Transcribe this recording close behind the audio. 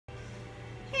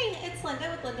It's Linda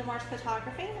with Linda March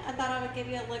Photography. I thought I would give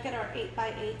you a look at our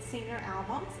 8x8 senior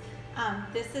albums.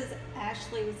 This is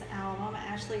Ashley's album.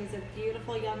 Ashley is a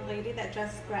beautiful young lady that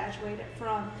just graduated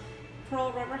from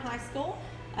Pearl River High School.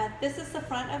 This is the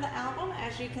front of the album.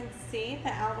 As you can see,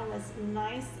 the album is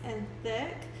nice and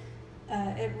thick.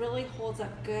 It really holds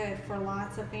up good for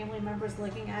lots of family members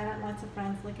looking at it, lots of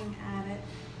friends looking at it.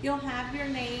 You'll have your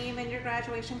name and your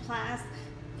graduation class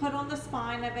put on the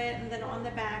spine of it, and then on the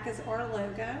back is our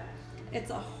logo. It's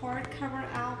a hardcover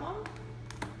album.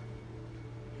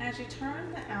 As you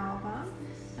turn the album,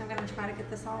 I'm going to try to get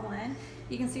this all in.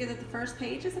 You can see that the first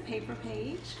page is a paper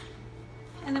page,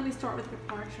 and then we start with your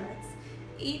portraits.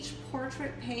 Each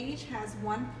portrait page has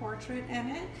one portrait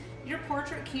in it. Your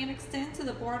portrait can extend to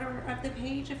the border of the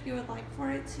page if you would like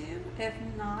for it to. If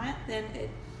not, then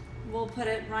we'll put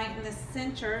it right in the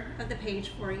center of the page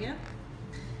for you.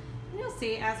 You'll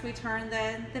see as we turn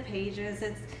the pages,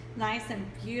 it's nice and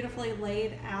beautifully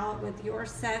laid out with your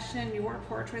session, your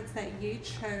portraits that you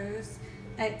chose.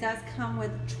 It does come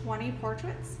with 20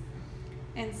 portraits,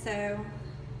 and so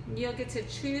you'll get to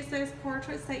choose those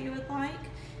portraits that you would like,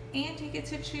 and you get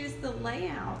to choose the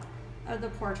layout of the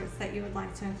portraits that you would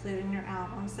like to include in your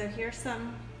album. So here's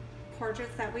some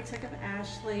portraits that we took of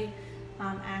Ashley.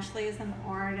 Ashley is an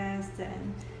artist,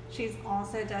 and she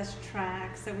also does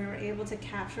track, so we were able to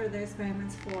capture those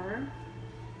moments for her.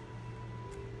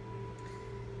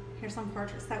 Here's some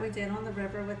portraits that we did on the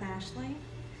river with Ashley.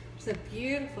 She's a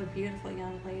beautiful, beautiful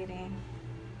young lady,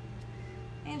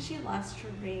 and she loves to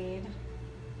read.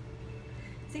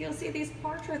 So you'll see these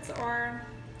portraits are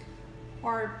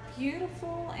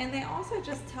beautiful, and they also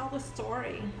just tell the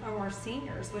story of our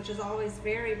seniors, which is always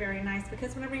very, very nice,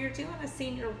 because whenever you're doing a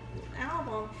senior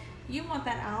album, you want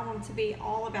that album to be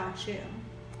all about you.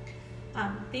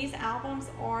 These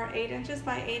albums are 8 inches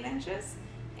by 8 inches,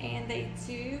 and they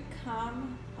do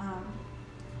come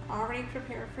already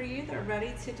prepared for you. They're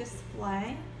ready to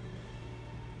display.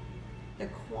 The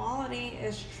quality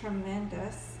is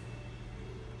tremendous,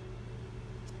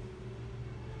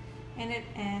 and it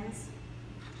ends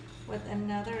with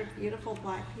another beautiful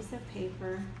black piece of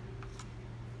paper.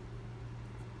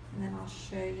 And then I'll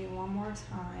show you one more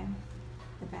time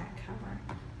the back cover.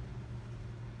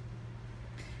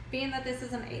 Being that this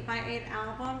is an 8x8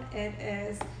 album, it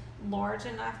is large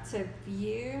enough to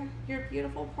view your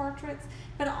beautiful portraits,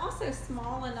 but also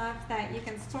small enough that you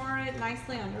can store it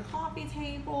nicely on your coffee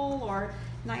table, or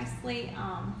nicely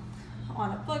on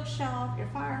a bookshelf, your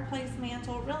fireplace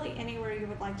mantle, really anywhere you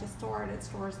would like to store it. It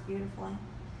stores beautifully.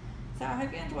 So I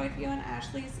hope you enjoyed viewing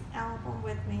Ashley's album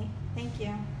with me. Thank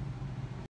you.